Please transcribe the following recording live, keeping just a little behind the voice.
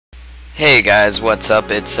Hey guys, what's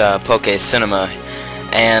up? It's Poke Cinema,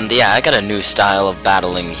 and yeah, I got a new style of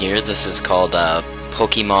battling here. This is called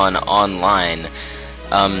Pokemon Online.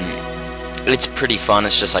 It's pretty fun.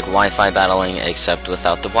 It's just like Wi-Fi battling, except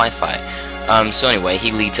without the Wi-Fi. So anyway,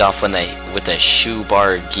 he leads off with a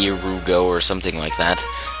Shubar Girugo or something like that,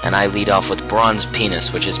 and I lead off with Bronze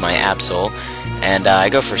Penis, which is my Absol, and I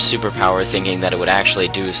go for Superpower, thinking that it would actually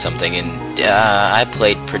do something, and I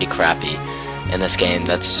played pretty crappy in this game.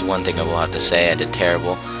 That's one thing I will have to say. I did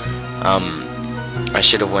terrible. I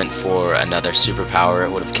should have went for another superpower.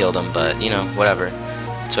 It would have killed him, but you know, whatever.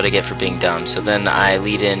 That's what I get for being dumb. So then I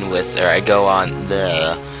lead in with, or I go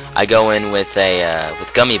in with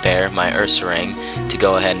Gummy Bear, my Ursaring, to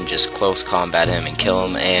go ahead and just close combat him and kill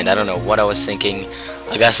him. And I don't know what I was thinking.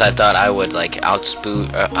 I guess I thought I would like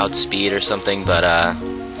outspeed or something, but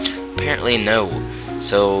apparently no.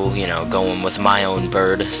 So, you know, going with my own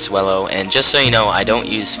bird, Swellow, and just so you know, I don't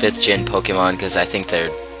use 5th gen Pokemon because I think they're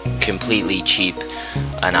completely cheap,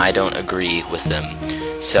 and I don't agree with them.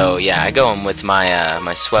 So, yeah, I go in with my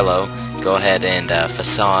my Swellow, go ahead and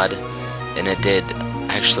Facade, and it did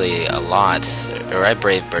actually a lot. Or I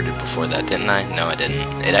Brave Birded before that, didn't I? No, I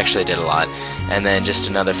didn't. It actually did a lot. And then just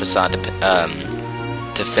another Facade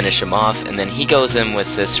to finish him off, and then he goes in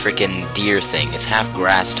with this freaking deer thing. It's half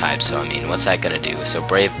grass type, so I mean, what's that gonna do? So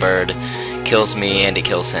Brave Bird kills me and it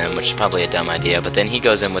kills him, which is probably a dumb idea, but then he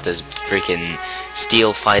goes in with this freaking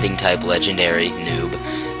steel fighting type legendary noob,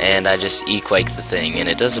 and I just E-Quake the thing, and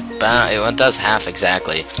it does half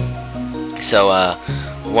exactly. So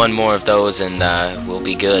one more of those and we'll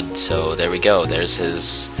be good. So there we go, there's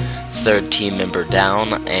his third team member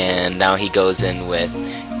down, and now he goes in with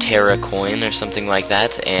Terra Coin or something like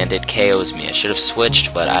that, and it KOs me. I should have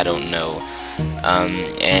switched, but I don't know.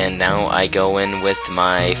 And now I go in with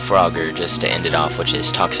my Frogger just to end it off, which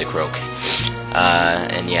is Toxic Rogue.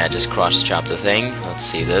 And yeah, just cross chop the thing. Let's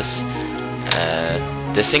see this.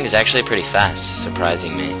 This thing is actually pretty fast,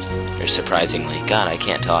 surprisingly. God, I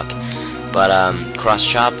can't talk. But cross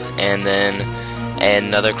chop, and then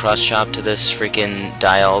another cross chop to this freaking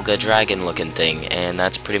Dialga dragon looking thing, and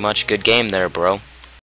that's pretty much good game there, bro.